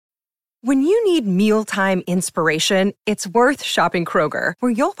When you need mealtime inspiration, it's worth shopping Kroger,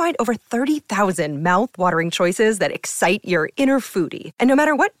 where you'll find over 30,000 mouth-watering choices that excite your inner foodie. And no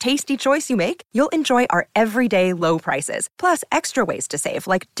matter what tasty choice you make, you'll enjoy our everyday low prices, plus extra ways to save,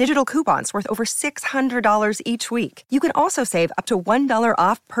 like digital coupons worth over $600 each week. You can also save up to $1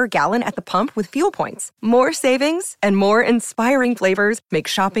 off per gallon at the pump with fuel points. More savings and more inspiring flavors make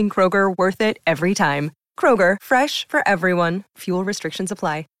shopping Kroger worth it every time. Kroger, fresh for everyone. Fuel restrictions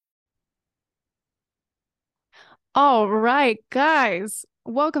apply. All right, guys,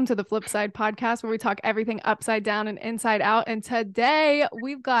 welcome to the Flip Side podcast where we talk everything upside down and inside out. And today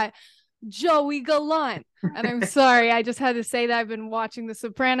we've got Joey Gallant. And I'm sorry, I just had to say that I've been watching The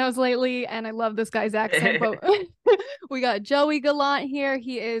Sopranos lately and I love this guy's accent, but we got Joey Gallant here.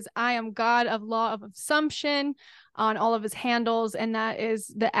 He is I Am God of Law of Assumption on all of his handles, and that is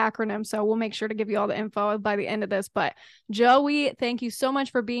the acronym. So we'll make sure to give you all the info by the end of this. But Joey, thank you so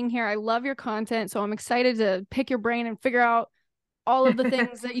much for being here. I love your content, so I'm excited to pick your brain and figure out all of the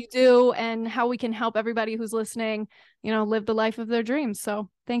things that you do and how we can help everybody who's listening, live the life of their dreams. So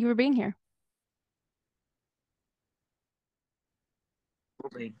thank you for being here.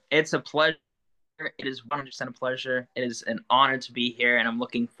 It's a pleasure. It is 100% a pleasure. It is an honor to be here, and I'm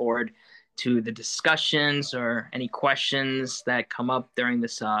looking forward to the discussions or any questions that come up during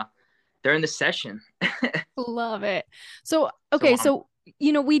this session. Love it. So okay, so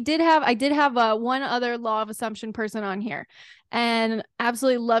I did have one other law of assumption person on here, and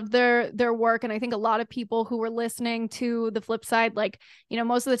absolutely loved their work. And I think a lot of people who were listening to the Flip Side,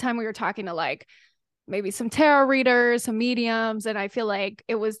 most of the time we were talking to maybe some tarot readers, some mediums, and I feel like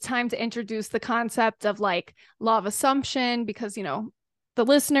it was time to introduce the concept of law of assumption because the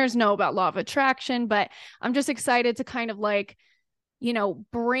listeners know about law of attraction, but I'm just excited to kind of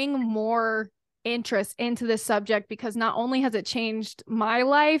bring more interest into this subject because not only has it changed my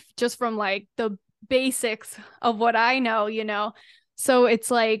life just from the basics of what I know, so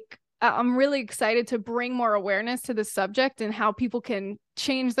it's I'm really excited to bring more awareness to the subject and how people can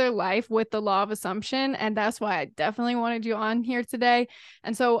change their life with the law of assumption. And that's why I definitely wanted you on here today.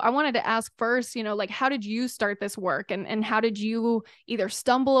 And so I wanted to ask first, how did you start this work and how did you either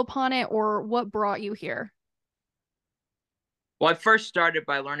stumble upon it or what brought you here? Well, I first started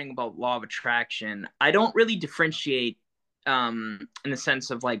by learning about law of attraction. I don't really differentiate in the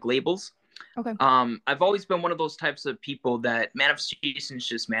sense of labels. Okay. I've always been one of those types of people that manifestation is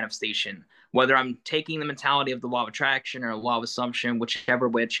just manifestation. Whether I'm taking the mentality of the law of attraction or law of assumption, whichever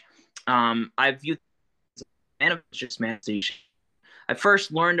which, I view just manifestation. I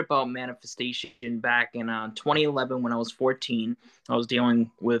first learned about manifestation back in 2011 when I was 14. I was dealing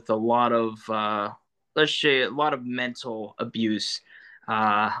with a lot of mental abuse,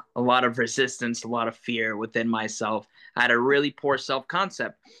 a lot of resistance, a lot of fear within myself. I had a really poor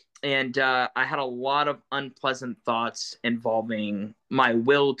self-concept. And I had a lot of unpleasant thoughts involving my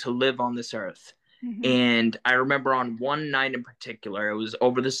will to live on this earth. Mm-hmm. And I remember on one night in particular, it was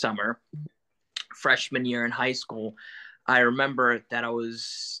over the summer, freshman year in high school. I remember that I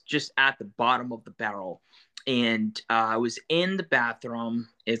was just at the bottom of the barrel. And I was in the bathroom.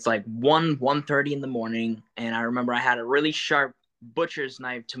 It's 1:30 in the morning. And I remember I had a really sharp butcher's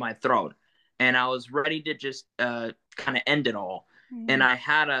knife to my throat. And I was ready to just kind of end it all. And I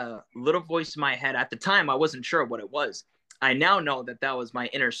had a little voice in my head. At the time, I wasn't sure what it was. I now know that was my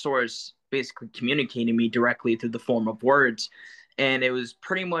inner source basically communicating me directly through the form of words. And it was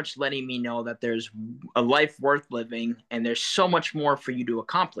pretty much letting me know that there's a life worth living and there's so much more for you to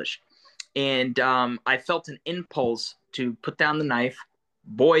accomplish. And I felt an impulse to put down the knife.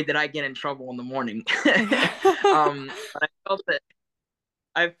 Boy, did I get in trouble in the morning. But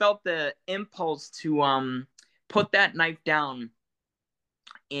I felt the impulse to put that knife down.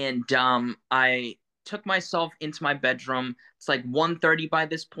 And I took myself into my bedroom. It's 1:30 by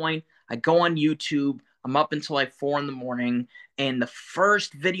this point. I go on YouTube. I'm up until 4 in the morning. And the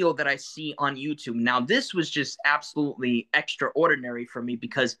first video that I see on YouTube, now this was just absolutely extraordinary for me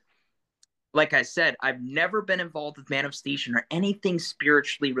because, like I said, I've never been involved with manifestation or anything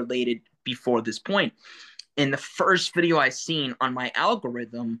spiritually related before this point. And the first video I seen on my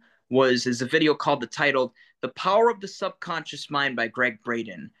algorithm is a video called The Power of the Subconscious Mind by Greg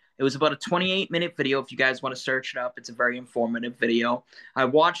Braden. It was about a 28-minute video. If you guys want to search it up, it's a very informative video. I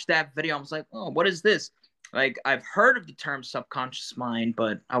watched that video. I was like, oh, what is this? I've heard of the term subconscious mind,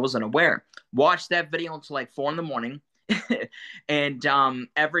 but I wasn't aware. Watched that video until 4 in the morning. And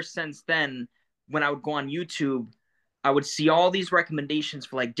ever since then, when I would go on YouTube, I would see all these recommendations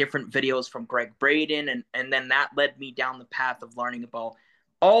for different videos from Greg Braden. And then that led me down the path of learning about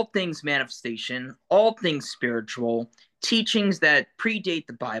all things manifestation, all things spiritual, teachings that predate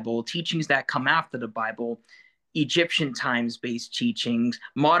the Bible, teachings that come after the Bible, Egyptian times based teachings,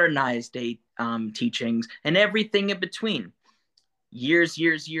 modernized day teachings, and everything in between. Years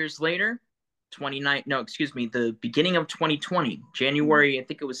later, the beginning of 2020, January, I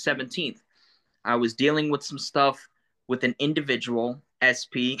think it was 17th, I was dealing with some stuff with an individual,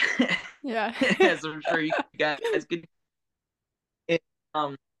 SP, Yeah. as I'm sure you guys could. It,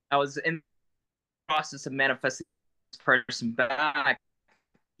 I was in the process of manifesting this person back,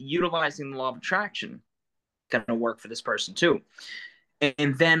 utilizing the law of attraction. Going to work for this person too.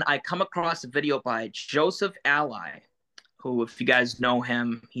 And then I come across a video by Joseph Ally, who, if you guys know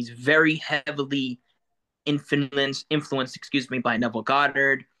him, he's very heavily influenced, by Neville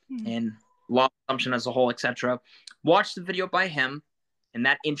Goddard and law of assumption as a whole, etc. Watched the video by him, and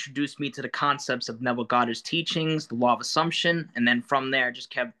that introduced me to the concepts of Neville Goddard's teachings, the law of assumption, and then from there just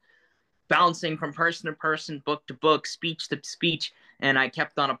kept bouncing from person to person, book to book, speech to speech, and I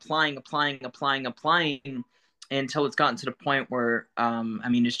kept on applying until it's gotten to the point where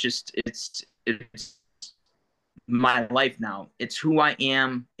it's my life now. It's who I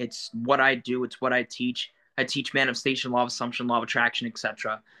am. It's what I do. It's what I teach. I teach manifestation, law of assumption, law of attraction,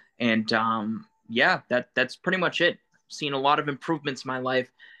 etc. And that's pretty much it. Seen a lot of improvements in my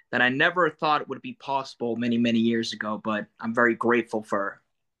life that I never thought would be possible many years ago. But I'm very grateful for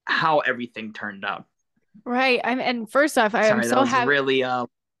how everything turned out. Right. And first off, I'm so happy. Really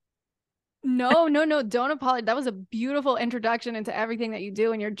No, don't apologize. That was a beautiful introduction into everything that you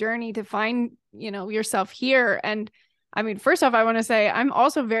do in your journey to find, yourself here. And I mean, first off, I want to say I'm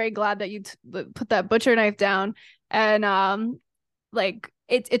also very glad that you put that butcher knife down. And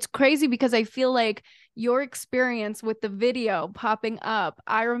it's crazy because I feel like your experience with the video popping up,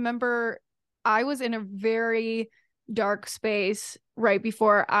 I remember I was in a very dark space right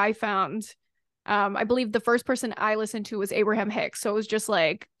before I found I believe the first person I listened to was Abraham Hicks. So it was just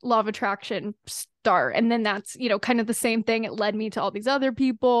like law of attraction start. And then that's, kind of the same thing. It led me to all these other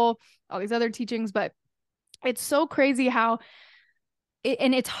people, all these other teachings. But it's so crazy how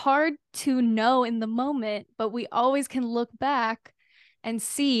and it's hard to know in the moment, but we always can look back and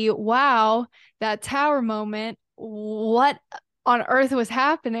see, wow, that tower moment, what on earth was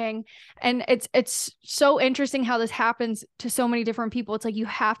happening. And it's so interesting how this happens to so many different people. It's like you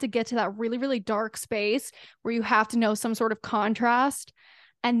have to get to that really, really dark space where you have to know some sort of contrast.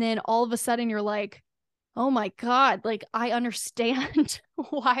 And then all of a sudden you're like, oh my God, like I understand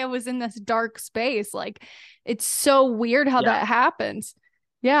why I was in this dark space. Like it's so weird how that happens.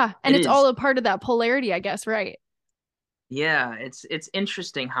 Yeah. And it's all a part of that polarity, I guess, right? Yeah, it's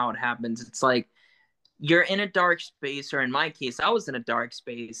interesting how it happens. It's like you're in a dark space, or in my case, I was in a dark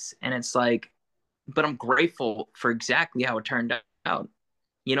space, and it's like, but I'm grateful for exactly how it turned out.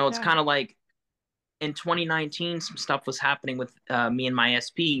 It's kind of like in 2019, some stuff was happening with me and my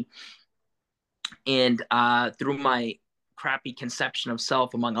SP, and through my crappy conception of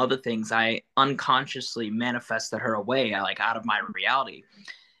self, among other things, I unconsciously manifested her away, out of my reality.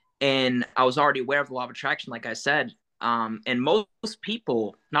 And I was already aware of the law of attraction, like I said. And most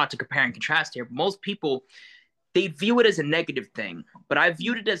people, not to compare and contrast here, but most people, they view it as a negative thing, but I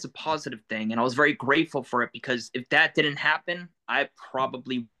viewed it as a positive thing. And I was very grateful for it, because if that didn't happen, I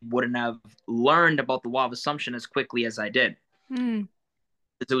probably wouldn't have learned about the law of assumption as quickly as I did. It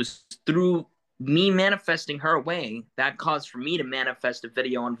was through me manifesting her away that caused for me to manifest a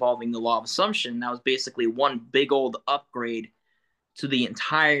video involving the law of assumption. That was basically one big old upgrade to the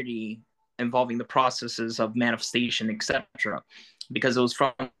entirety involving the processes of manifestation, etc. Because it was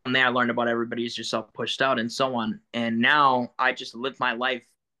from there I learned about everybody's yourself pushed out and so on. And now I just live my life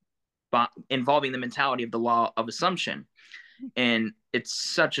involving the mentality of the law of assumption. And it's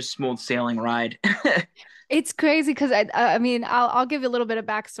such a smooth sailing ride. It's crazy because I mean, I'll give you a little bit of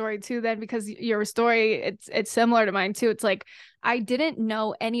backstory too then, because your story, it's similar to mine too. It's like I didn't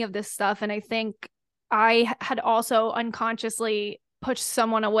know any of this stuff. And I think I had also unconsciously pushed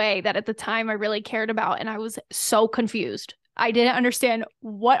someone away that at the time I really cared about. And I was so confused. I didn't understand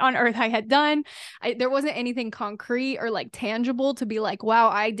what on earth I had done. There wasn't anything concrete or like tangible to be like, wow,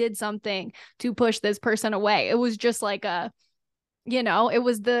 I did something to push this person away. It was just like it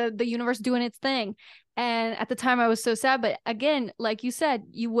was the universe doing its thing. And at the time I was so sad. But again, like you said,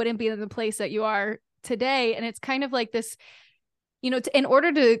 you wouldn't be in the place that you are today. And it's kind of like this, in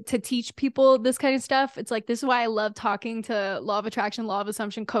order to teach people this kind of stuff, it's like, this is why I love talking to law of attraction, law of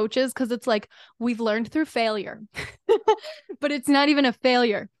assumption coaches, because it's like, we've learned through failure, but it's not even a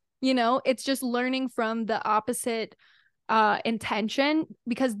failure. It's just learning from the opposite intention,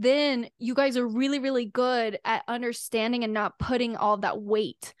 because then you guys are really, really good at understanding and not putting all that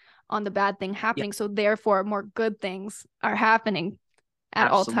weight on the bad thing happening. Yep. So therefore more good things are happening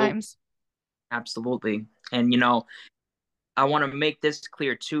at all times. Absolutely. And, I want to make this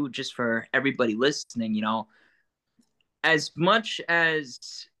clear too, just for everybody listening, as much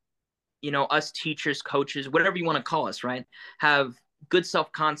as, us teachers, coaches, whatever you want to call us, right, have good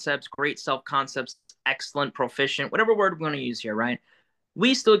self-concepts, great self-concepts, excellent, proficient, whatever word we want to use here, right?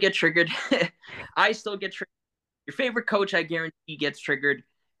 We still get triggered. I still get triggered. Your favorite coach, I guarantee, gets triggered.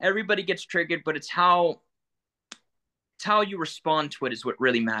 Everybody gets triggered, but it's how you respond to it is what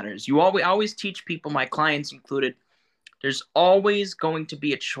really matters. I always teach people, my clients included, there's always going to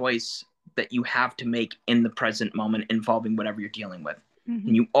be a choice that you have to make in the present moment involving whatever you're dealing with. Mm-hmm.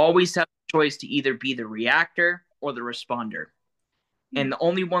 And you always have a choice to either be the reactor or the responder. Mm-hmm. And the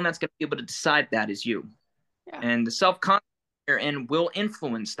only one that's going to be able to decide that is you. Yeah. And the self-concept you're in will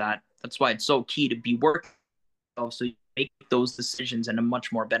influence that. That's why it's so key to be working so you make those decisions in a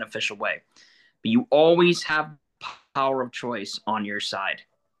much more beneficial way. But you always have power of choice on your side.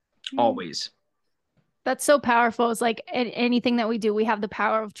 Mm-hmm. Always. That's so powerful. It's like anything that we do, we have the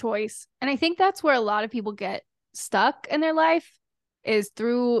power of choice. And I think that's where a lot of people get stuck in their life, is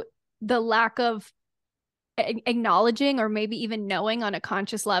through the lack of acknowledging or maybe even knowing on a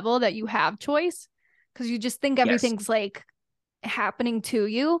conscious level that you have choice, because you just think everything's like happening to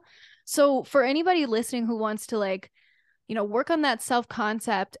you. So for anybody listening who wants to work on that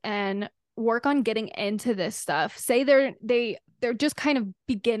self-concept and work on getting into this stuff, say they're just kind of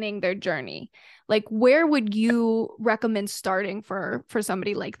beginning their journey, where would you recommend starting for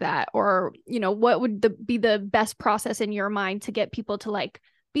somebody like that? Or, what would be the best process in your mind to get people to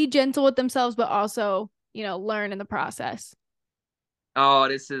be gentle with themselves, but also, learn in the process? Oh,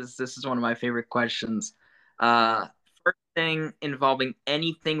 this is one of my favorite questions. First thing involving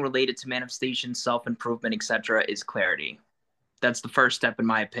anything related to manifestation, self-improvement, etc., is clarity. That's the first step, in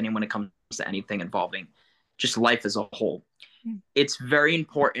my opinion, when it comes to anything involving just life as a whole. It's very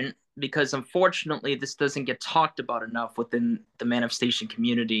important because, unfortunately, this doesn't get talked about enough within the manifestation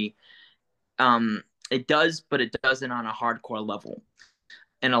community. It does, but it doesn't on a hardcore level.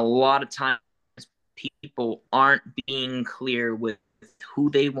 And a lot of times people aren't being clear with who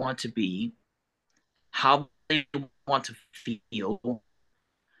they want to be, how they want to feel,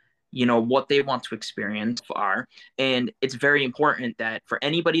 what they want to experience are. And it's very important that for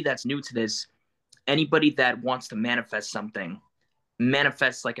anybody that's new to this, anybody that wants to manifest something,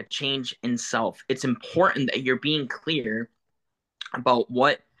 manifest a change in self, it's important that you're being clear about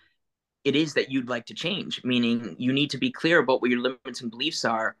what it is that you'd like to change. Meaning you need to be clear about what your limiting beliefs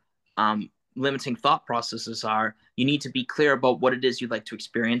are, limiting thought processes are. You need to be clear about what it is you'd like to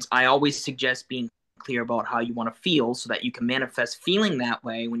experience. I always suggest being clear about how you want to feel so that you can manifest feeling that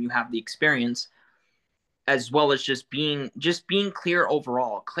way when you have the experience, as well as just being clear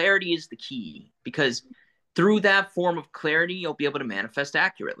overall. Clarity is the key, because through that form of clarity, you'll be able to manifest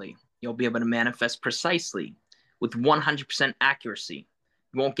accurately. You'll be able to manifest precisely with 100% accuracy.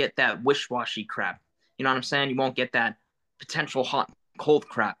 You won't get that wish-washy crap. You know what I'm saying? You won't get that potential hot, cold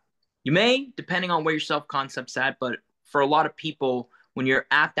crap. You may, depending on where your self-concept's at, but for a lot of people, when you're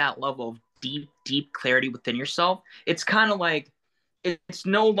at that level of deep, deep clarity within yourself, it's kind of like, it's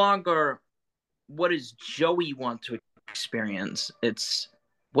no longer what does Joey want to experience? It's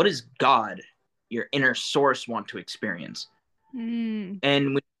what does God, your inner source, want to experience? And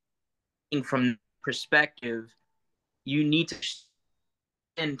when from perspective, you need to,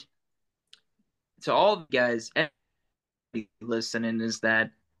 and to all the guys listening, is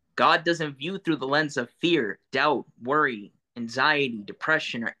that God doesn't view through the lens of fear, doubt, worry, anxiety,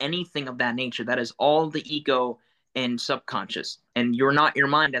 depression, or anything of that nature. That is all the ego and subconscious. And you're not your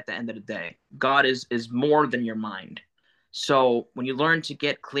mind at the end of the day. God is more than your mind. So when you learn to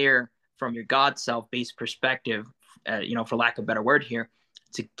get clear from your God self-based perspective, for lack of a better word here,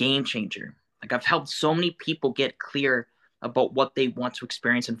 it's a game changer. I've helped so many people get clear about what they want to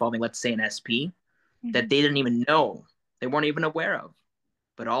experience involving, let's say, an SP, that they didn't even know, they weren't even aware of.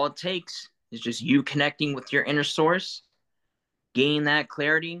 But all it takes is just you connecting with your inner source, gaining that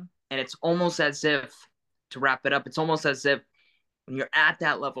clarity. And it's almost as if, to wrap it up, it's almost as if when you're at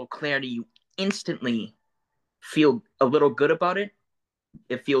that level of clarity, you instantly feel a little good about it.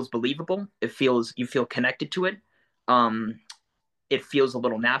 It feels believable. You feel connected to it. It feels a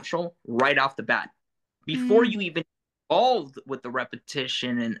little natural right off the bat, before you even involved with the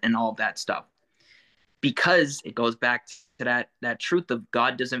repetition and all that stuff. Because it goes back to that truth of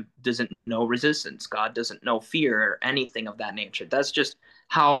God doesn't know resistance. God doesn't know fear or anything of that nature. That's just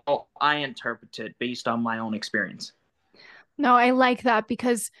how I interpret it based on my own experience. No, I like that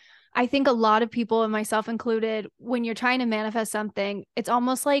because I think a lot of people, and myself included, when you're trying to manifest something, it's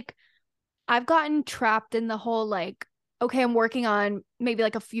almost like I've gotten trapped in the whole like, okay, I'm working on maybe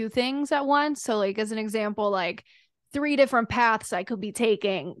like a few things at once. So, like, as an example, like three different paths I could be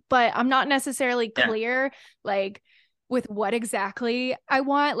taking, but I'm not necessarily Yeah. clear like with what exactly I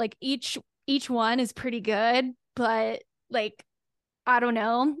want. Like each one is pretty good, but like I don't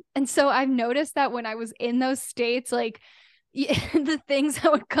know. And so I've noticed that when I was in those states, like the things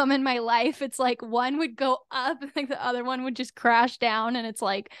that would come in my life, it's like one would go up and like the other one would just crash down. And it's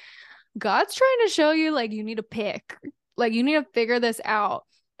like, God's trying to show you, like, you need to pick, like, you need to figure this out.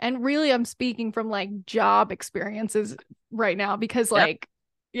 And really, I'm speaking from like job experiences right now because, Yeah. like,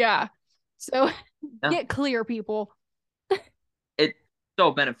 yeah. So Yeah. get clear, people. It's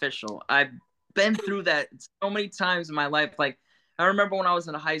so beneficial. I've been through that so many times in my life. Like, I remember when I was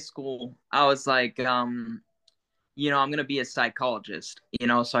in high school, I was like, I'm going to be a psychologist,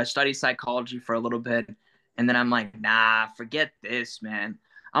 so I studied psychology for a little bit. And then I'm like, nah, forget this, man.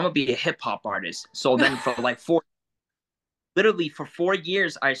 I'm going to be a hip hop artist. So then for like literally for 4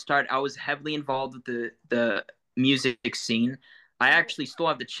 years, I was heavily involved with the music scene. I actually still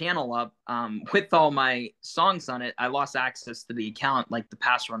have the channel up with all my songs on it. I lost access to the account, like the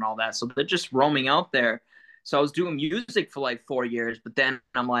password and all that. So they're just roaming out there. So I was doing music for like 4 years, but then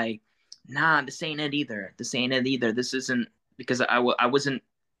I'm like, nah, this ain't it either. This ain't it either. This isn't because I wasn't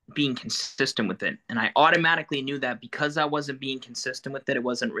being consistent with it. And I automatically knew that because I wasn't being consistent with it, it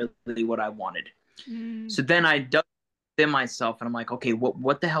wasn't really what I wanted. Mm. So then I dug within myself and I'm like, okay,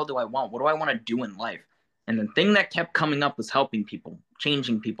 what the hell do I want? What do I want to do in life? And the thing that kept coming up was helping people,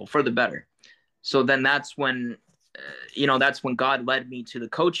 changing people for the better. So then that's when God led me to the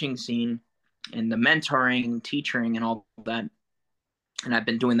coaching scene and the mentoring, teaching, and all that. And I've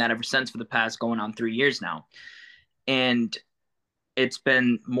been doing that ever since for the past going on 3 years now. And it's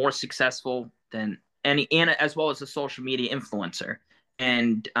been more successful than any, and as well as a social media influencer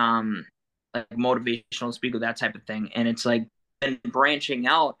and like motivational speaker, that type of thing. And it's like been branching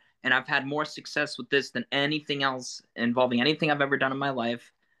out, and I've had more success with this than anything else involving anything I've ever done in my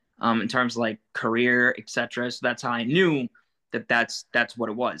life, in terms of like career, etc. So that's how I knew that's what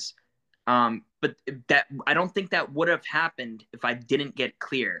it was. But that I don't think that would have happened if I didn't get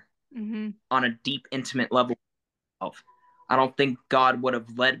clear on a deep, intimate level of. I don't think God would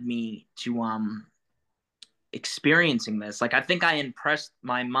have led me to experiencing this. Like I think I impressed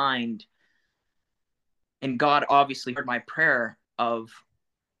my mind, and God obviously heard my prayer of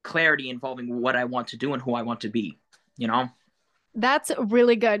clarity involving what I want to do and who I want to be, you know? That's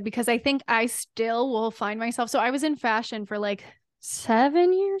really good because I think I still will find myself. So I was in fashion for like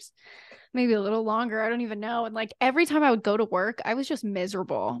 7 years, maybe a little longer. I don't even know. And like every time I would go to work, I was just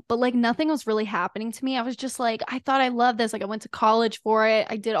miserable, but like nothing was really happening to me. I was just like, I thought I loved this. Like I went to college for it.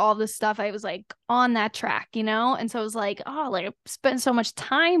 I did all this stuff. I was like on that track, you know? And so I was like, oh, like I spent so much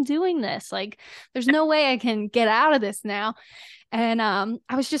time doing this. Like there's no way I can get out of this now. And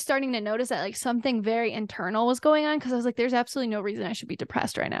I was just starting to notice that like something very internal was going on because I was like, there's absolutely no reason I should be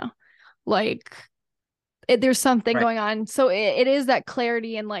depressed right now. Like there's something Right. going on. So it is that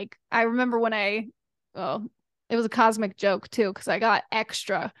clarity. And like, I remember when it was a cosmic joke too, because I got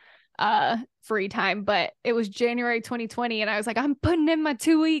extra free time, but it was January 2020 and I was like, I'm putting in my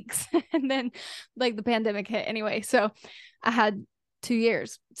 2 weeks. And then like the pandemic hit anyway. So I had 2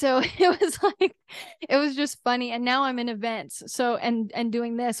 years. So it was just funny. And now I'm in events. So and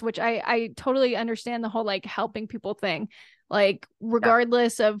doing this, which I totally understand the whole like helping people thing. Like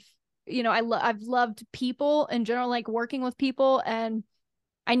regardless of I've loved people in general, like working with people, and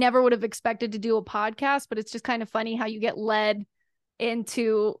I never would have expected to do a podcast, but it's just kind of funny how you get led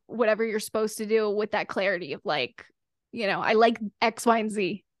into whatever you're supposed to do with that clarity of like, I like X, Y, and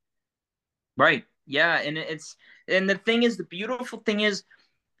Z. Right. Yeah. And the thing is, the beautiful thing is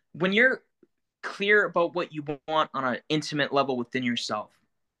when you're clear about what you want on an intimate level within yourself,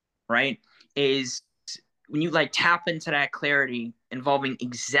 right? Is when you like tap into that clarity involving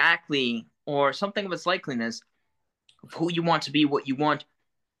exactly or something of its likeliness of who you want to be, what you want,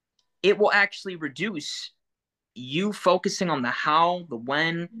 it will actually reduce you focusing on the how, the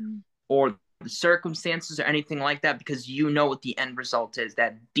when, or the circumstances or anything like that, because you know what the end result is,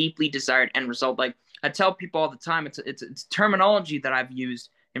 that deeply desired end result. Like I tell people all the time, it's terminology that I've used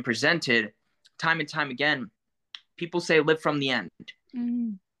and presented time and time again. People say live from the end.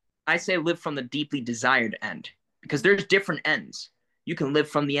 I say live from the deeply desired end, because there's different ends. You can live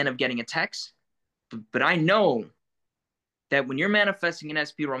from the end of getting a text, but I know that when you're manifesting an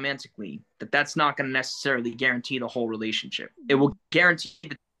SP romantically, that's not going to necessarily guarantee the whole relationship. It will guarantee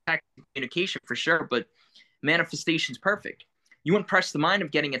the text communication for sure, but manifestation's perfect. You impress the mind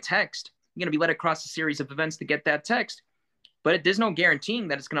of getting a text. You're going to be led across a series of events to get that text. But there's no guaranteeing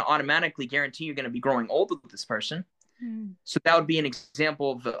that it's going to automatically guarantee you're going to be growing old with this person. So that would be an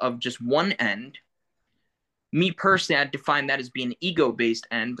example of just one end. Me personally, I'd define that as being an ego-based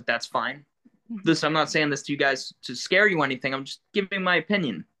end, but that's fine. Listen, I'm not saying this to you guys to scare you or anything. I'm just giving my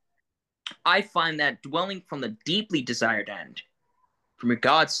opinion. I find that dwelling from the deeply desired end, from your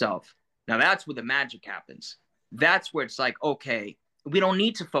God self, now that's where the magic happens. That's where it's like, okay, we don't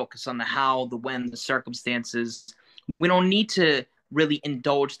need to focus on the how, the when, the circumstances. We don't need to really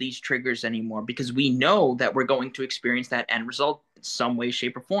indulge these triggers anymore because we know that we're going to experience that end result in some way,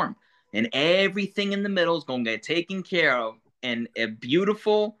 shape, or form. And everything in the middle is going to get taken care of in a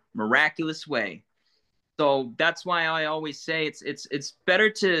beautiful, miraculous way. So that's why I always say it's better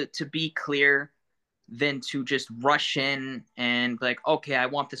to be clear than to just rush in and like, okay, I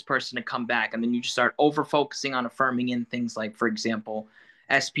want this person to come back. And then you just start over focusing on affirming in things like, for example,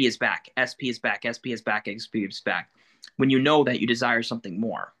 SP is back, SP is back, SP is back, SP is back. When you know that you desire something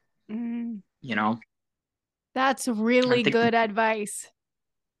more, you know? That's really good advice.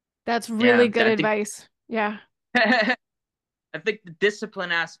 That's really good advice. Yeah. I think the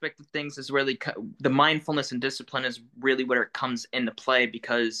discipline aspect of things is really the mindfulness and discipline is really where it comes into play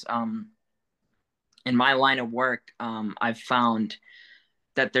because in my line of work, I've found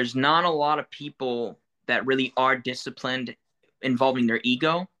that there's not a lot of people that really are disciplined involving their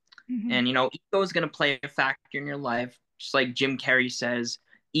ego. And, you know, ego is going to play a factor in your life. Just like Jim Carrey says,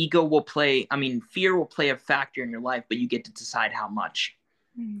 fear will play a factor in your life, but you get to decide how much.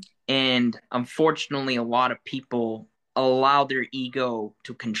 And unfortunately, a lot of people allow their ego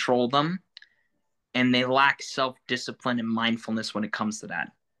to control them and they lack self-discipline and mindfulness when it comes to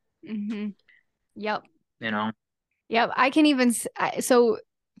that. Yep. You know? Yep. I can even, so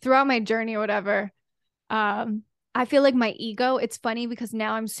throughout my journey or whatever, I feel like my ego, it's funny because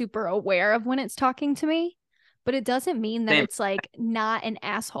now I'm super aware of when it's talking to me, but it doesn't mean that it's like not an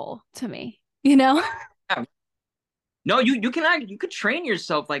asshole to me, you know? Yeah. No, you could train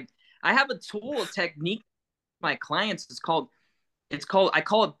yourself. Like I have a tool, a technique for my clients. I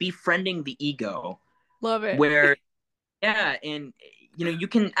call it befriending the ego. Love it. Where, yeah. And you know, you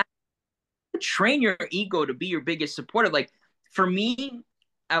can train your ego to be your biggest supporter. Like for me,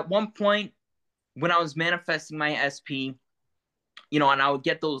 at one point when I was manifesting my SP, you know, and I would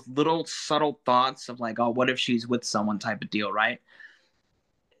get those little subtle thoughts of like, oh, what if she's with someone type of deal, right?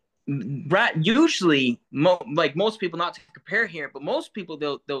 Usually, like most people, not to compare here, but most people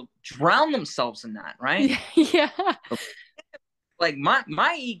they'll drown themselves in that, right? Yeah. Like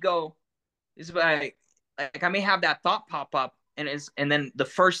my ego is like I may have that thought pop up, and then the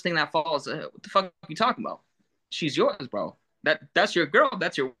first thing that falls, what the fuck are you talking about? She's yours, bro. That's your girl.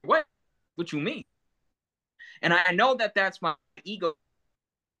 That's your wife. What you mean? And I know that that's my ego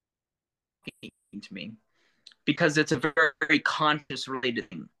to me because it's a very, very conscious related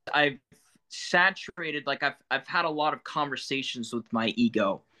thing. I've saturated, like I've had a lot of conversations with my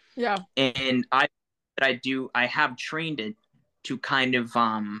ego. Yeah. And I have trained it to kind of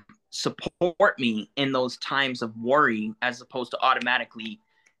support me in those times of worry as opposed to automatically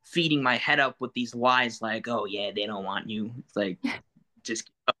feeding my head up with these lies like, oh yeah, they don't want you. It's like, just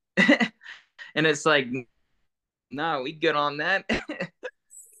and it's like, no, we good on that.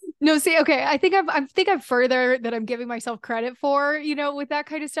 No, see, okay. I think I've further that I'm giving myself credit for, you know, with that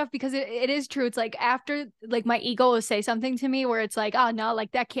kind of stuff, because it is true. It's like after like my ego will say something to me where it's like, oh no,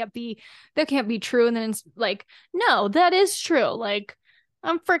 like that can't be true. And then it's like, no, that is true. Like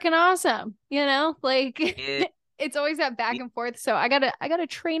I'm freaking awesome, you know, like Yeah. it's always that back and forth. So I gotta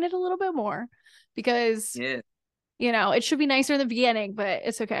train it a little bit more because, Yeah. you know, it should be nicer in the beginning, but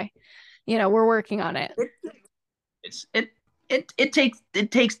it's okay. You know, we're working on it.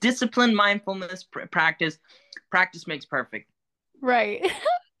 It takes discipline, mindfulness, practice. Practice makes perfect. Right.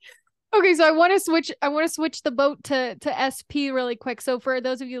 Okay, so I want to switch the boat to SP really quick. So for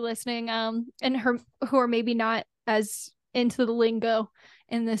those of you listening, and who are maybe not as into the lingo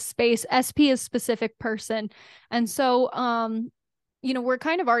in this space, SP is specific person. And so you know, we're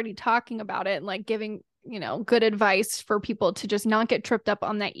kind of already talking about it and like giving, you know, good advice for people to just not get tripped up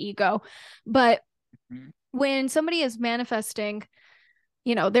on that ego. But when somebody is manifesting,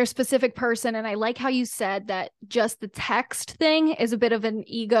 you know, their specific person, and I like how you said that just the text thing is a bit of an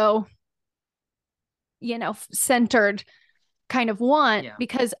ego, you know, centered kind of want,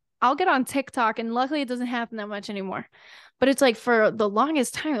 because I'll get on TikTok and luckily it doesn't happen that much anymore. But it's like for the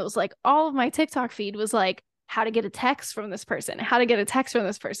longest time, it was like all of my TikTok feed was like how to get a text from this person, how to get a text from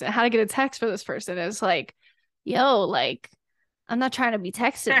this person, how to get a text from this person. It's like, yo, like, I'm not trying to be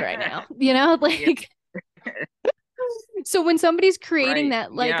texted right now, you know, like, So when somebody's creating Right.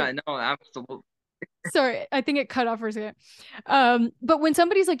 that, like, Yeah, no, absolutely. sorry, I think it cut off for a second. But when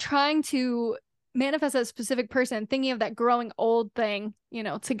somebody's like trying to manifest that specific person, thinking of that growing old thing, you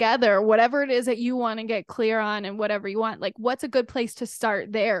know, together, whatever it is that you want to get clear on and whatever you want, like what's a good place to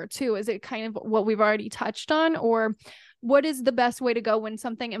start there too? Is it kind of what we've already touched on, or what is the best way to go when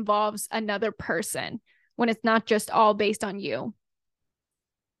something involves another person, when it's not just all based on you?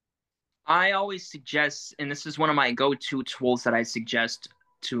 I always suggest, and this is one of my go-to tools that I suggest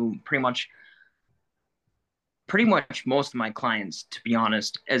to pretty much most of my clients, to be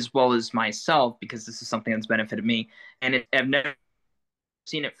honest, as well as myself, because this is something that's benefited me, and I've never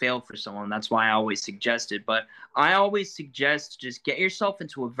seen it fail for someone. That's why I always suggest it. But I always suggest just get yourself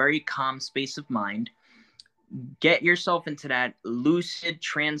into a very calm space of mind. Get yourself into that lucid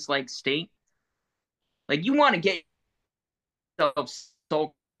trance-like state. Like you want to get yourself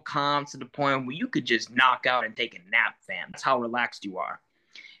so calm to the point where you could just knock out and take a nap, fam. That's how relaxed you are.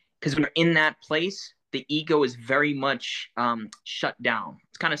 Because when you're in that place, the ego is very much shut down.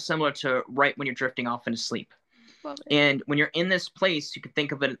 It's kind of similar to right when you're drifting off into sleep. And when you're in this place, you can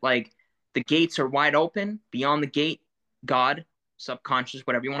think of it like the gates are wide open. Beyond the gate, God, subconscious,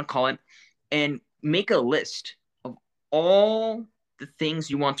 whatever you want to call it, and make a list of all the things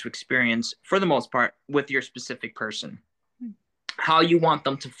you want to experience, for the most part, with your specific person. How you want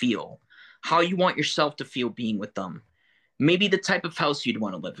them to feel, how you want yourself to feel being with them, maybe the type of house you'd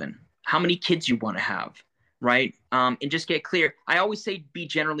want to live in, how many kids you want to have, right? And just get clear. I always say be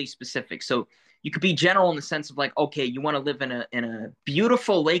generally specific. So you could be general in the sense of like, okay, you want to live in a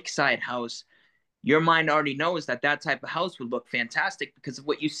beautiful lakeside house. Your mind already knows that that type of house would look fantastic because of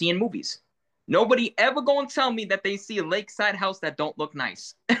what you see in movies. Nobody ever going to tell me that they see a lakeside house that don't look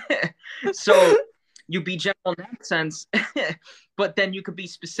nice. So you be general in that sense, but then you could be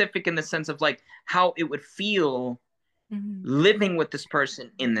specific in the sense of like how it would feel living with this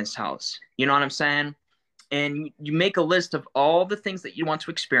person in this house. You know what I'm saying? And you make a list of all the things that you want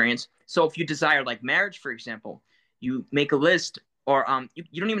to experience. So if you desire like marriage, for example, you make a list, or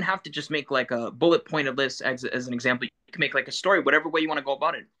you don't even have to just make like a bullet pointed list as an example. You can make like a story, whatever way you want to go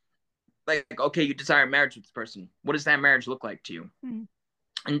about it. Like, okay, you desire marriage with this person. What does that marriage look like to you?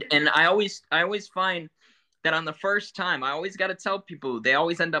 And I always find that on the first time, I always got to tell people, they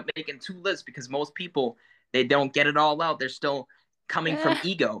always end up making two lists because most people, they don't get it all out. They're still coming from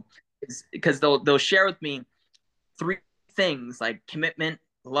ego, because they'll share with me three things like commitment,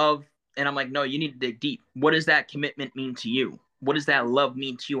 love, and I'm like, no, you need to dig deep. What does that commitment mean to you? What does that love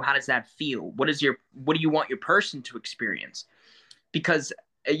mean to you? How does that feel? What do you want your person to experience? Because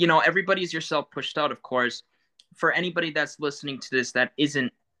everybody's yourself pushed out, of course. For anybody that's listening to this that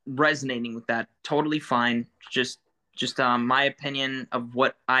isn't resonating with that, totally fine. Just my opinion of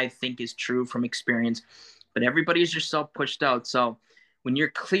what I think is true from experience. But everybody is yourself pushed out. So when you're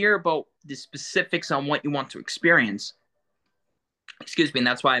clear about the specifics on what you want to experience, excuse me, and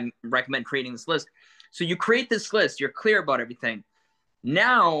that's why I recommend creating this list. So you create this list, you're clear about everything.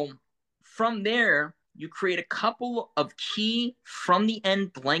 Now, from there, you create a couple of key from the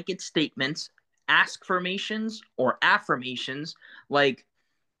end blanket statements, affirmations or affirmations, like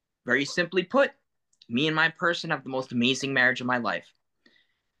very simply put, me and my person have the most amazing marriage of my life.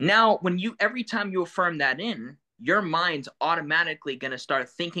 Now, every time you affirm that in, your mind's automatically going to start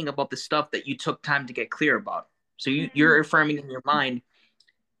thinking about the stuff that you took time to get clear about. So you're affirming in your mind,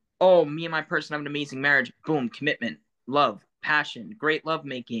 oh, me and my person have an amazing marriage. Boom, commitment, love, passion, great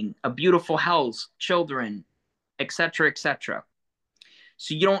lovemaking, a beautiful house, children, etc., etc.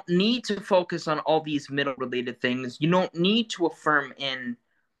 So you don't need to focus on all these middle related things. You don't need to affirm in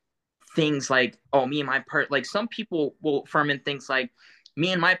things like, oh, me and my like some people will affirm in things like,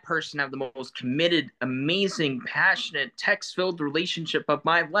 me and my person have the most committed, amazing, passionate, text-filled relationship of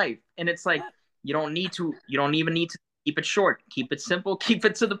my life. And it's like, you don't even need to keep it short, keep it simple, keep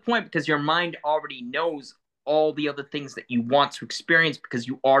it to the point, because your mind already knows all the other things that you want to experience because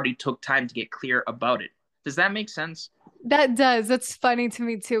you already took time to get clear about it. Does that make sense? That does. That's funny to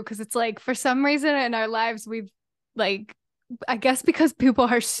me too, because it's like for some reason in our lives we've like, I guess because people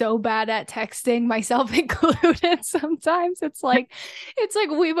are so bad at texting, myself included, sometimes it's like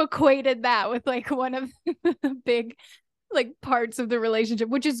we've equated that with like one of the big like parts of the relationship,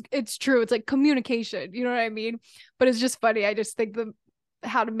 which is, it's true. It's like communication, you know what I mean? But it's just funny. I just think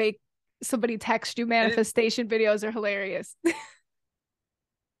how to make somebody text you manifestation videos are hilarious.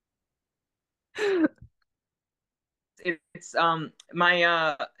 It's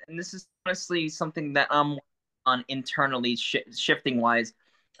my and this is honestly something that I'm on internally, shifting wise.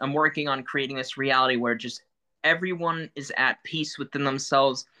 I'm working on creating this reality where just everyone is at peace within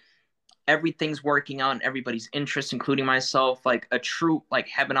themselves. everything's working out in everybody's interest, including myself, like a true like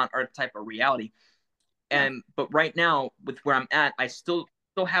heaven on earth type of reality. And but right now with where I'm at, I still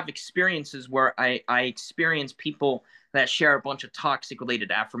have experiences where I experience people that share a bunch of toxic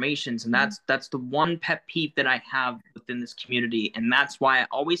related affirmations, and that's the one pet peeve that I have within this community. And that's why I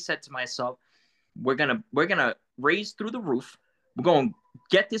always said to myself, we're gonna raise through the roof. We're going to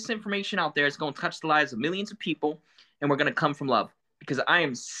get this information out there. It's going to touch the lives of millions of people, and we're going to come from love, because I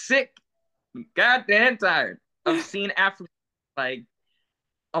am sick, goddamn tired of seeing Africa like,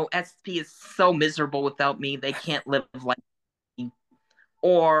 oh, SP is so miserable without me. They can't live like me.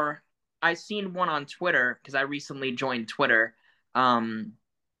 Or I seen one on Twitter, because I recently joined Twitter, and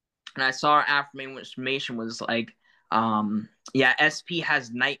I saw our affirmation was like, yeah, SP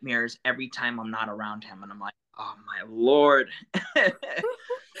has nightmares every time I'm not around him. And I'm like, oh my Lord.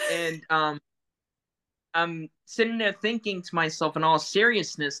 And I'm sitting there thinking to myself in all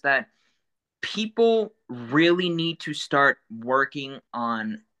seriousness that people really need to start working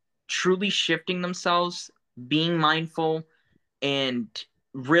on truly shifting themselves, being mindful, and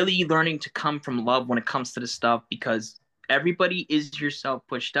really learning to come from love when it comes to this stuff, because everybody is yourself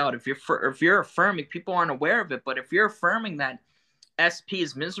pushed out. If you're affirming, people aren't aware of it, but if you're affirming that SP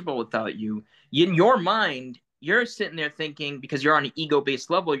is miserable without you, in your mind, you're sitting there thinking, because you're on an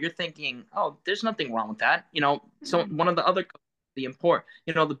ego-based level, you're thinking, oh, there's nothing wrong with that. So one of the other,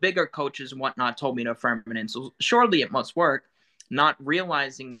 the bigger coaches and whatnot told me to affirm it in. So surely it must work, not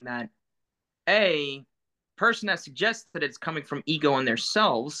realizing that, A, person that suggests that it's coming from ego in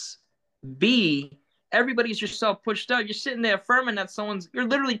themselves, B, everybody's yourself pushed out. You're sitting there affirming that you're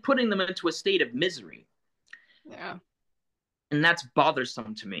literally putting them into a state of misery. Yeah. And that's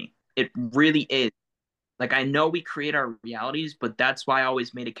bothersome to me. It really is. Like, I know we create our realities, but that's why I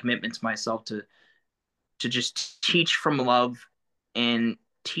always made a commitment to myself to just teach from love and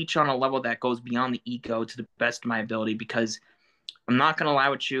teach on a level that goes beyond the ego to the best of my ability, because I'm not going to lie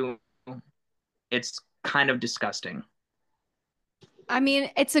with you, it's kind of disgusting. I mean,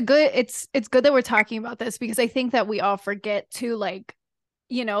 it's good that we're talking about this, because I think that we all forget to, like,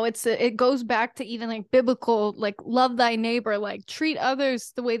 it goes back to even like biblical, like, love thy neighbor, like treat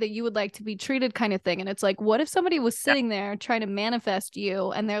others the way that you would like to be treated kind of thing. And it's like, what if somebody was sitting there trying to manifest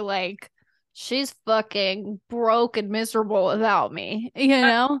you and they're like, she's fucking broke and miserable without me,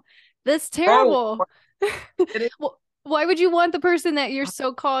 That's terrible. Well, why would you want the person that you're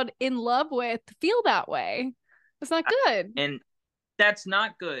so-called in love with to feel that way? It's not good. And that's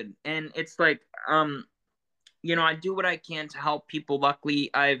not good. And it's like, I do what I can to help people.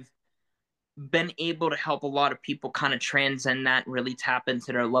 Luckily, I've been able to help a lot of people kind of transcend that, really tap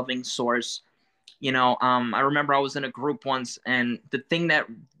into their loving source. I remember I was in a group once, and the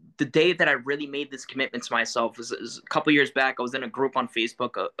day that I really made this commitment to myself was a couple years back. I was in a group on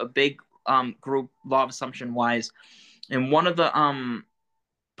Facebook, a big group, law of assumption wise, and one of the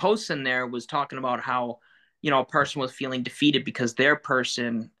posts in there was talking about how a person was feeling defeated because their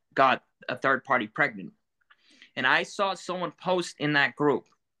person got a third party pregnant. And I saw someone post in that group,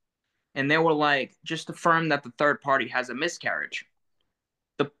 and they were like, just affirm that the third party has a miscarriage.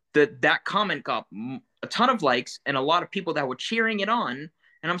 That comment got a ton of likes and a lot of people that were cheering it on.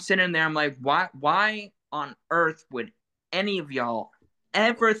 And I'm sitting there, I'm like, why on earth would any of y'all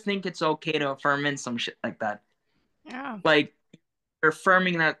ever think it's okay to affirm in some shit like that? Yeah. Like, you're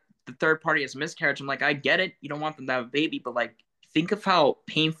affirming that the third party has a miscarriage. I'm like, I get it. You don't want them to have a baby, but like, think of how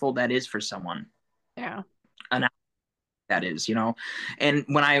painful that is for someone. Yeah. And that is, and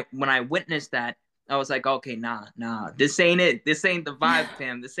when I witnessed that, I was like, okay, nah, this ain't it. This ain't the vibe,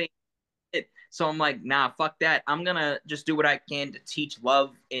 fam. This ain't it. So I'm like, nah, fuck that. I'm gonna just do what I can to teach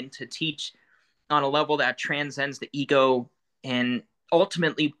love and to teach on a level that transcends the ego, and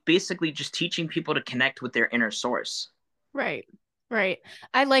ultimately basically just teaching people to connect with their inner source. Right.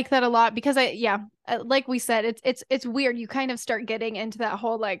 I like that a lot, because like we said, it's weird. You kind of start getting into that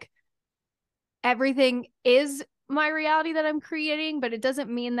whole, like, everything is my reality that I'm creating, but it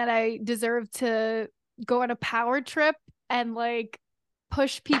doesn't mean that I deserve to go on a power trip and like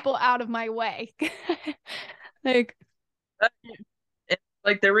push people out of my way. Like,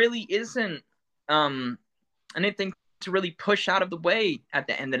 there really isn't anything to really push out of the way at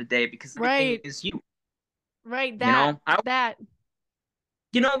the end of the day, because everything is you. Right. That.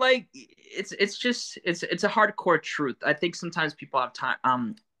 Like, it's a hardcore truth. I think sometimes people have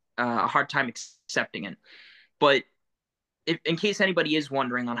a hard time accepting it. But in case anybody is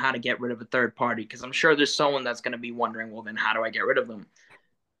wondering on how to get rid of a third party, because I'm sure there's someone that's going to be wondering, well, then how do I get rid of them?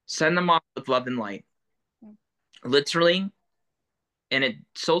 Send them off with love and light. Literally. And it's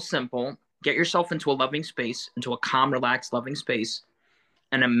so simple. Get yourself into a loving space, into a calm, relaxed, loving space.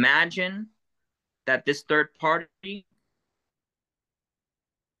 and imagine that this third party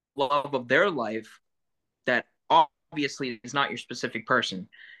love of their life that obviously is not your specific person.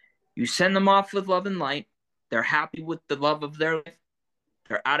 You send them off with love and light. They're happy with the love of their life.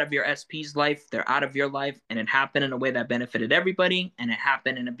 They're out of your SP's life. They're out of your life. And it happened in a way that benefited everybody. And it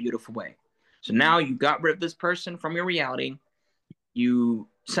happened in a beautiful way. So now you got rid of this person from your reality. You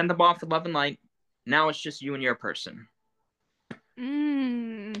send them off with love and light. Now it's just you and your person.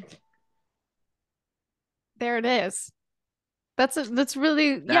 There it is. That's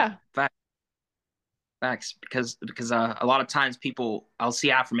really, yeah. Facts. Because a lot of times I'll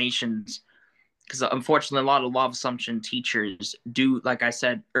see affirmations, because unfortunately a lot of law of assumption teachers do, like I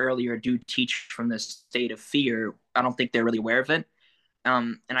said earlier, do teach from this state of fear. I don't think they're really aware of it.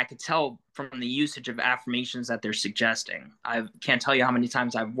 And I could tell from the usage of affirmations that they're suggesting. I can't tell you how many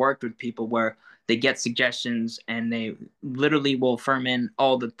times I've worked with people where they get suggestions and they literally will affirm in,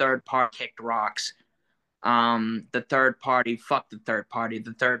 oh, the third party kicked rocks. The third party, fuck the third party.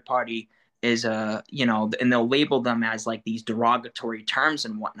 The third party is and they'll label them as like these derogatory terms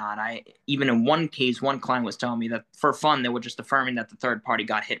and whatnot. Even in one case, one client was telling me that for fun, they were just affirming that the third party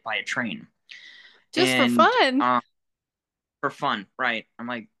got hit by a train. Just for fun? For fun, right? I'm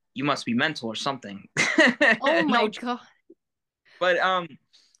like, you must be mental or something. Oh my God. But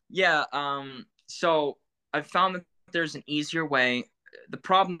yeah. So I found that there's an easier way. The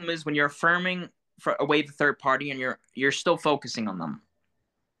problem is when you're affirming away the third party and you're still focusing on them.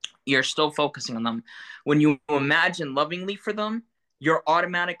 You're still focusing on them. When you imagine lovingly for them, you're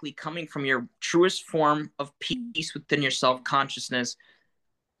automatically coming from your truest form of peace within your self-consciousness,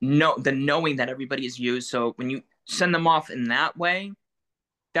 the knowing that everybody is you. So when you send them off in that way,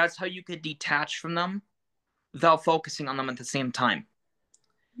 that's how you could detach from them without focusing on them at the same time.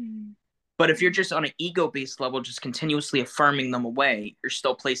 But if you're just on an ego-based level, just continuously affirming them away, you're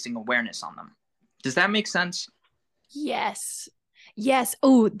still placing awareness on them. Does that make sense? Yes.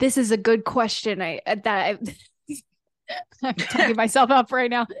 Oh, this is a good question. I'm talking myself up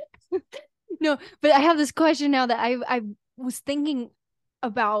right now. No, but I have this question now that I was thinking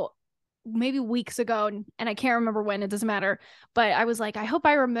about maybe weeks ago, and I can't remember when. It doesn't matter. But I was like, I hope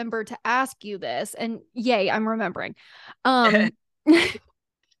I remember to ask you this. And yay, I'm remembering. Of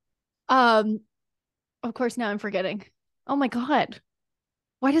course, now I'm forgetting. Oh my God.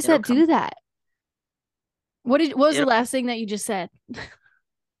 Why does that do that? What was the last thing that you just said?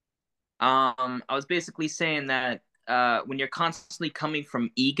 I was basically saying that when you're constantly coming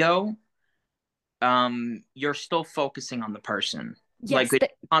from ego, you're still focusing on the person. Yes,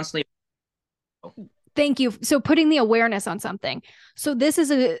 like constantly. Thank you. So putting the awareness on something. So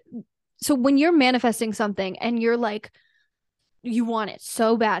so when you're manifesting something and you're like, you want it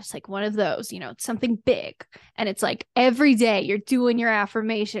so bad, it's like one of those, it's something big, and it's like every day you're doing your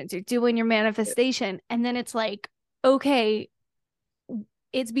affirmations, you're doing your manifestation, and then it's like, okay,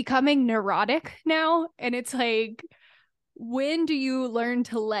 it's becoming neurotic now, and it's like, when do you learn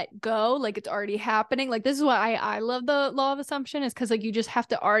to let go? Like, it's already happening. Like, this is why I love the law of assumption, is because like you just have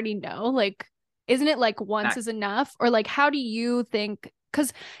to already know. Like, isn't it like once is enough? Or like, how do you think?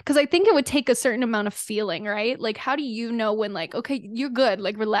 Because I think it would take a certain amount of feeling, right? Like, how do you know when, like, okay, you're good,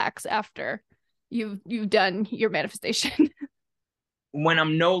 like relax after you've done your manifestation? When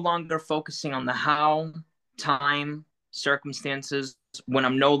I'm no longer focusing on the how, time, circumstances, when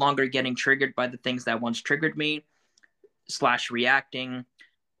I'm no longer getting triggered by the things that once triggered me / reacting,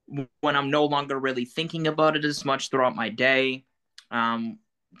 when I'm no longer really thinking about it as much throughout my day, kind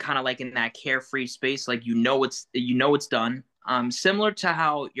of like in that carefree space, like it's done. Similar to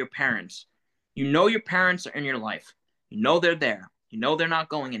how your parents, your parents are in your life, they're there, they're not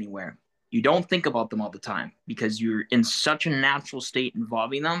going anywhere. You don't think about them all the time because you're in such a natural state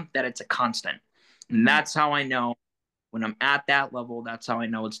involving them that it's a constant. And that's how I know when I'm at that level, that's how I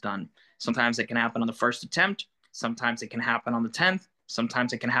know it's done. Sometimes it can happen on the first attempt. Sometimes it can happen on the 10th.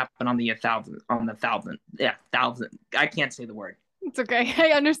 Sometimes it can happen on the 1,000. Yeah, 1,000. I can't say the word. It's okay.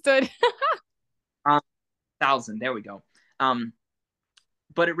 I understood. 1,000. There we go.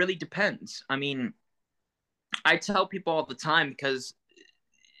 But it really depends. I mean, I tell people all the time because,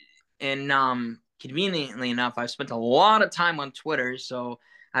 conveniently enough, I've spent a lot of time on Twitter, so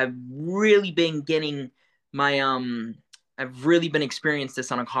I've really been getting I've really been experiencing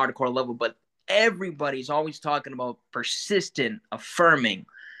this on a hardcore level. But everybody's always talking about persistent affirming.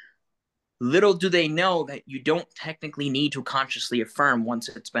 Little do they know that you don't technically need to consciously affirm once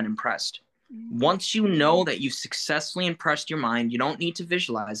it's been impressed. Once you know that you've successfully impressed your mind, you don't need to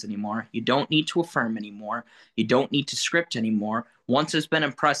visualize anymore. You don't need to affirm anymore. You don't need to script anymore. Once it's been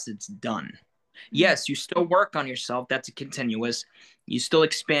impressed, it's done. Yes, you still work on yourself. That's a continuous. You still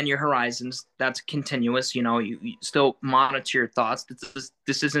expand your horizons. That's continuous. You still monitor your thoughts.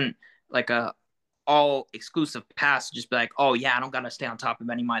 This isn't like a all exclusive pass to just be like, oh yeah, I don't gotta stay on top of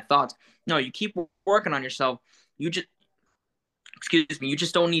any of my thoughts. No, you keep working on yourself. You just excuse me, you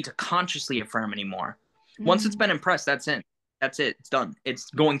just don't need to consciously affirm anymore. Once it's been impressed, that's it. That's it. It's done. It's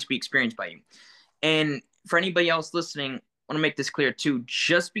going to be experienced by you. And for anybody else listening, I want to make this clear too.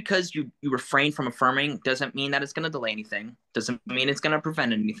 Just because you refrain from affirming doesn't mean that it's going to delay anything. Doesn't mean it's going to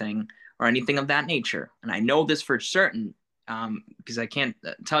prevent anything or anything of that nature. And I know this for certain because I can't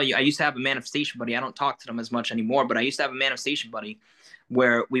tell you. I used to have a manifestation buddy. I don't talk to them as much anymore, but I used to have a manifestation buddy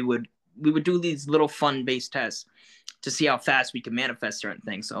where we would do these little fun-based tests to see how fast we can manifest certain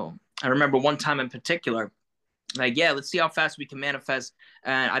things. So I remember one time in particular, like, yeah, let's see how fast we can manifest.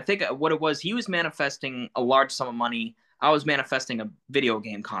 And I think what it was, he was manifesting a large sum of money. I was manifesting a video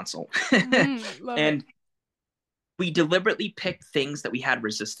game console. And we deliberately picked things that we had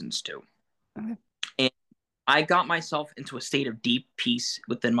resistance to. Okay. And I got myself into a state of deep peace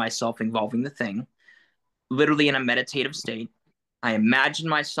within myself involving the thing, literally in a meditative state. I imagined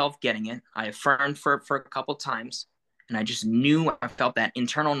myself getting it. I affirmed for a couple times, and I just knew, I felt that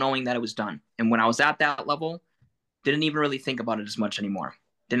internal knowing that it was done. And when I was at that level, didn't even really think about it as much anymore.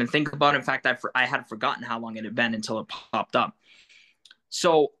 Didn't think about it. In fact, I had forgotten how long it had been until it popped up.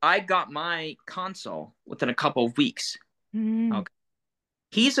 So I got my console within a couple of weeks. Okay.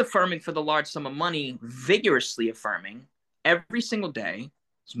 He's affirming for the large sum of money, vigorously affirming every single day,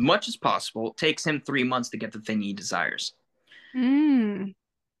 as much as possible. It takes him 3 months to get the thing he desires. And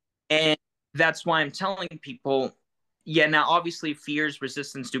that's why I'm telling people, yeah, now obviously fears,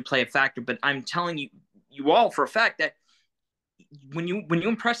 resistance do play a factor, but I'm telling you all for a fact that when you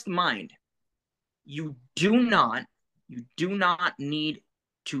impress the mind, you do not need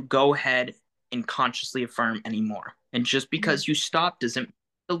to go ahead and consciously affirm anymore. And just because you stop doesn't mean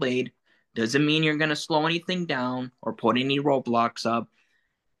delayed, doesn't mean you're going to slow anything down or put any roadblocks up,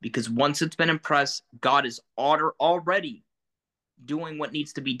 because once it's been impressed, God is already doing what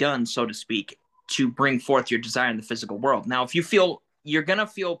needs to be done, so to speak, to bring forth your desire in the physical world. Now, if you feel, you're going to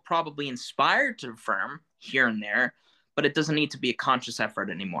feel probably inspired to affirm here and there, but it doesn't need to be a conscious effort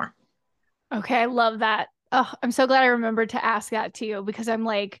anymore. Okay, I love that. Oh, I'm so glad I remembered to ask that to you, because I'm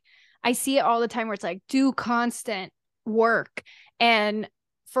like, I see it all the time where it's like, do constant work. And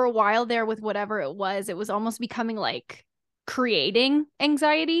for a while there with whatever it was almost becoming like creating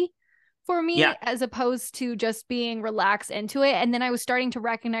anxiety for me, as opposed to just being relaxed into it. And then I was starting to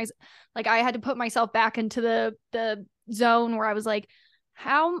recognize, like, I had to put myself back into the zone where I was like,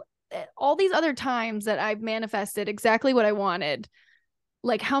 how all these other times that I've manifested exactly what I wanted,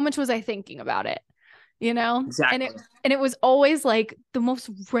 like, how much was I thinking about it? Exactly. And it was always like the most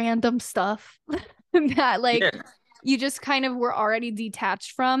random stuff that like you just kind of were already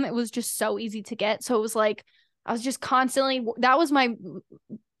detached from. It was just so easy to get. So it was like I was just constantly, that was my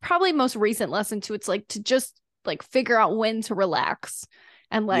probably most recent lesson too. It's like to just like figure out when to relax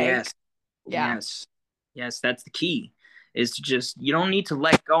and like yes, that's the key, is to just, you don't need to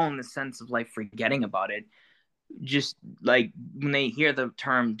let go in the sense of like forgetting about it. Just like when they hear the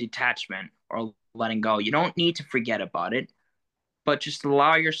term detachment or letting go, you don't need to forget about it, but just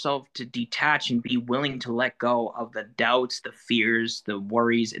allow yourself to detach and be willing to let go of the doubts, the fears, the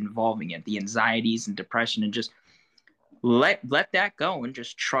worries involving it, the anxieties and depression, and just let that go and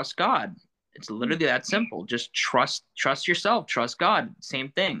just trust God. It's literally that simple. Just trust yourself, trust God. Same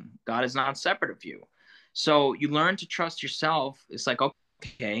thing. God is not separate of you. So you learn to trust yourself. It's like,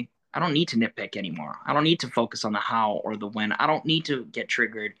 okay, I don't need to nitpick anymore. I don't need to focus on the how or the when. I don't need to get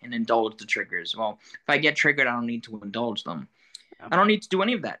triggered and indulge the triggers. Well, if I get triggered, I don't need to indulge them. I don't need to do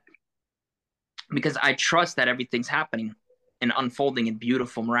any of that, because I trust that everything's happening and unfolding in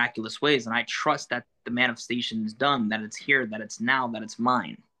beautiful, miraculous ways. And I trust that the manifestation is done, that it's here, that it's now, that it's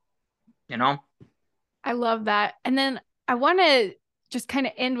mine. I love that. And then I want to just kind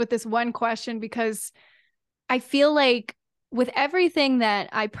of end with this one question, because I feel like with everything that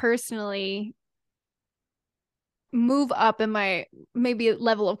I personally move up in my maybe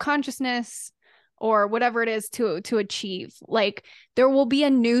level of consciousness or whatever it is to achieve, like there will be a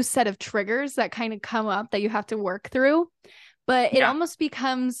new set of triggers that kind of come up that you have to work through, but it almost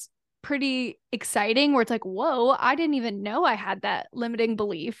becomes pretty exciting where it's like, whoa, I didn't even know I had that limiting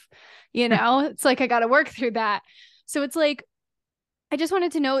belief. It's like, I got to work through that. So it's like, I just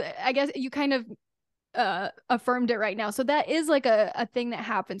wanted to know, I guess you kind of affirmed it right now. So that is like a thing that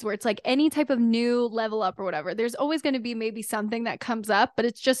happens where it's like any type of new level up or whatever, there's always going to be maybe something that comes up, but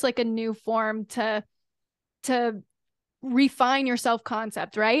it's just like a new form to refine your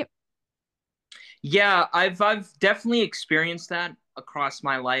self-concept, right? Yeah, I've definitely experienced that. across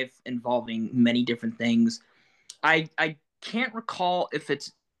my life involving many different things. I can't recall if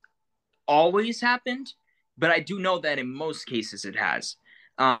it's always happened, but I do know that in most cases it has.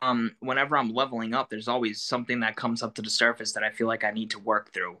 Whenever I'm leveling up, there's always something that comes up to the surface that I feel like I need to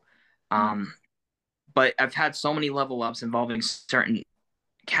work through. But I've had so many level ups involving certain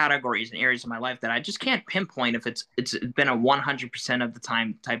categories and areas of my life that I just can't pinpoint if it's been a 100% of the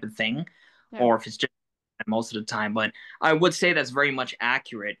time type of thing, or if it's just most of the time. But I would say that's very much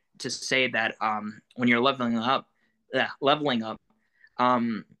accurate to say that when you're leveling up,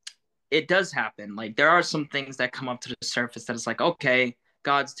 it does happen. Like there are some things that come up to the surface that it's like, okay,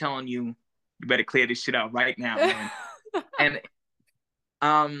 God's telling you, you better clear this shit out right now, man. And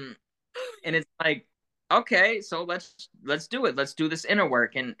it's like, okay, so let's do it. Let's do this inner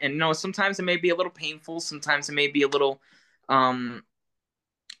work. And sometimes it may be a little painful. Sometimes it may be a little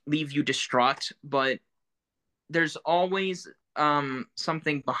leave you distraught. But there's always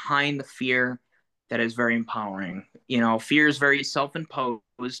something behind the fear that is very empowering. Fear is very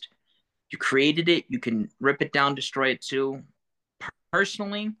self-imposed. You created it. You can rip it down, destroy it too.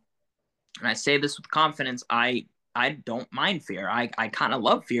 Personally, and I say this with confidence, I don't mind fear. I kind of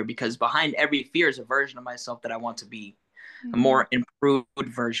love fear because behind every fear is a version of myself that I want to be, a more improved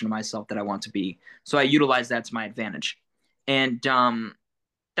version of myself that I want to be. So I utilize that to my advantage. And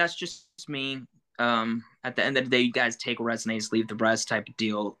that's just me. At the end of the day, you guys take what resonates, leave the rest type of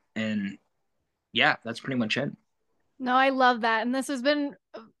deal. And yeah, that's pretty much it. No, I love that. And this has been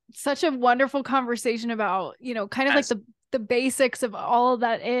such a wonderful conversation about, kind of like the basics of all of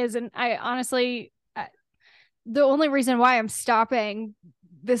that is. And I honestly, the only reason why I'm stopping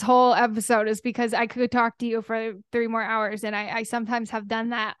this whole episode is because I could talk to you for 3 more hours. And I sometimes have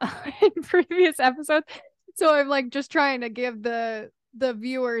done that in previous episodes. So I'm like, just trying to give the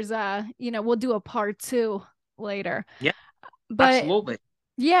viewers, we'll do a part 2 later. Yeah, but absolutely.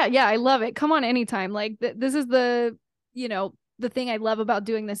 Yeah. I love it. Come on anytime. Like this is the thing I love about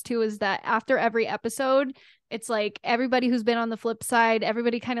doing this too, is that after every episode, it's like everybody who's been on the flip side,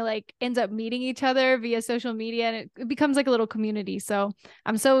 everybody kind of like ends up meeting each other via social media, and it becomes like a little community. So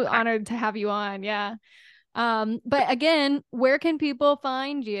I'm so honored to have you on. Yeah. But again, where can people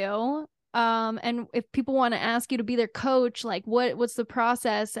find you? And if people want to ask you to be their coach, like what's the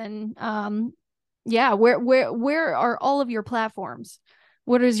process? And where are all of your platforms?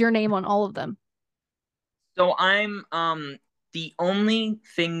 What is your name on all of them? So I'm the only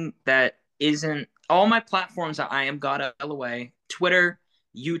thing that isn't, all my platforms are I am God LOA, Twitter,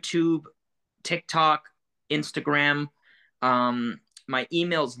 YouTube, TikTok, Instagram. My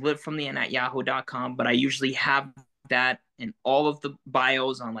emails livefromtheend@yahoo.com, but I usually have that in all of the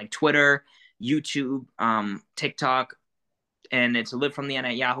bios on like Twitter, YouTube, TikTok, and it's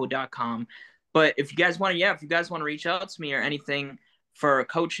livefromtheend@yahoo.com. But if you guys want to reach out to me or anything for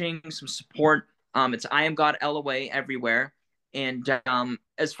coaching, some support, it's I am God LOA everywhere. And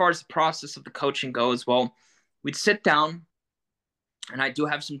as far as the process of the coaching goes, well, we'd sit down, and I do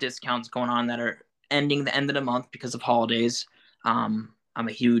have some discounts going on that are ending the end of the month because of holidays. I'm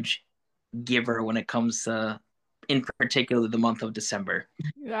a huge giver when it comes to, in particular, the month of December.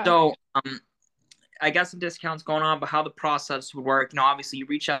 Yeah. So I got some discounts going on, but how the process would work, obviously you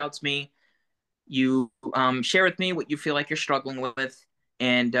reach out to me, you share with me what you feel like you're struggling with,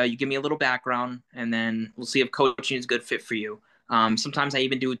 and you give me a little background, and then we'll see if coaching is a good fit for you. Sometimes I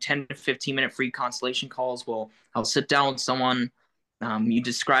even do 10 to 15-minute free consultation calls. I'll sit down with someone, you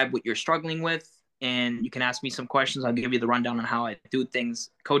describe what you're struggling with, and you can ask me some questions. I'll give you the rundown on how I do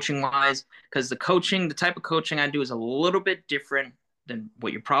things coaching-wise, because the type of coaching I do is a little bit different than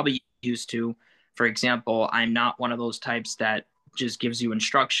what you're probably used to. For example, I'm not one of those types that just gives you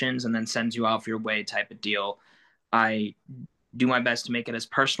instructions and then sends you off your way type of deal. I do my best to make it as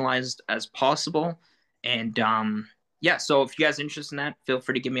personalized as possible. And so if you guys are interested in that, feel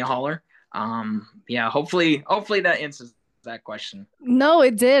free to give me a holler. Hopefully that answers that question. No,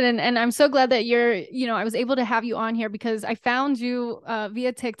 it did. And I'm so glad that I was able to have you on here, because I found you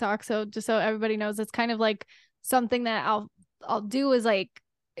via TikTok. So just so everybody knows, it's kind of like something that I'll do is like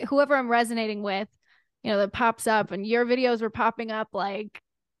whoever I'm resonating with, that pops up, and your videos were popping up like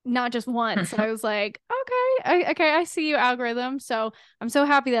not just once. So I was like, okay, I see you, algorithm. So I'm so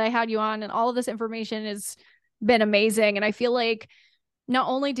happy that I had you on, and all of this information has been amazing. And I feel like not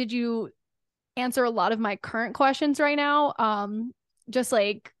only did you answer a lot of my current questions right now, just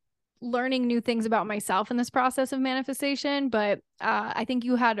like learning new things about myself in this process of manifestation, but I think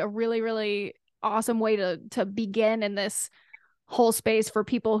you had a really, really awesome way to begin in this whole space for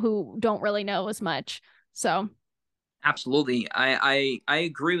people who don't really know as much. So absolutely, I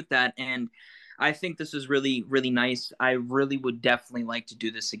agree with that. And I think this is really, really nice. I really would definitely like to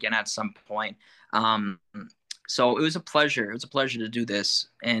do this again at some point. Um, so it was a pleasure. It was a pleasure to do this.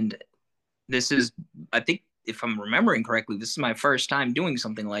 And this is, I think, if I'm remembering correctly, this is my first time doing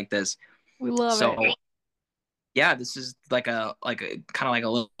something like this. We love So it. yeah, this is like a kind of like a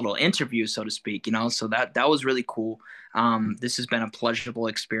little interview, so to speak, you know. So that was really cool. This has been a pleasurable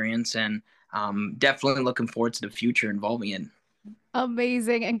experience, and definitely looking forward to the future involving it.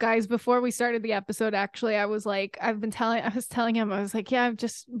 Amazing. And guys, before we started the episode, actually, I was telling him, I was like, yeah, I've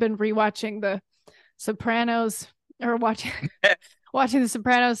just been rewatching The Sopranos or watching The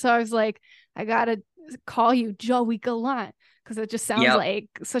Sopranos. So I was like, I gotta call you Joey Gallant because it just sounds Yep. like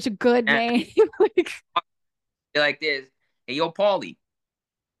such a good And name. Like, like this, hey yo, Paulie,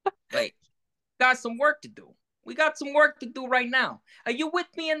 like got some work to do. We got some work to do right now. Are you with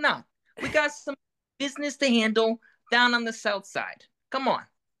me or not? We got some business to handle down on the south side. Come on.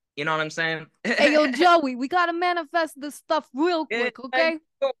 You know what I'm saying? hey, yo, Joey, we gotta manifest this stuff real quick, okay?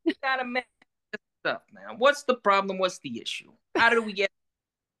 We gotta make this stuff, man. What's the problem? What's the issue? How do we get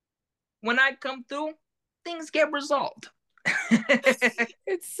when I come through, things get resolved.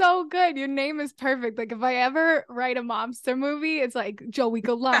 It's so good. Your name is perfect. Like if I ever write a monster movie, it's like Joey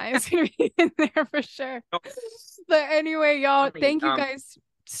Gallant is gonna be in there for sure. But anyway, y'all, thank you guys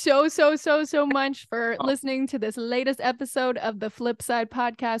so much for listening to this latest episode of the Flip Side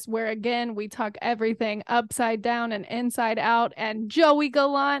Podcast, where again we talk everything upside down and inside out. And Joey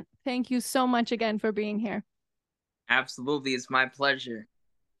Gallant, thank you so much again for being here. Absolutely, it's my pleasure.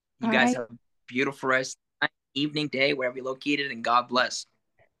 You All guys right. have a beautiful rest of the night, evening, day, wherever you're located, and God bless.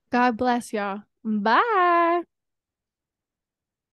 God bless y'all. Bye.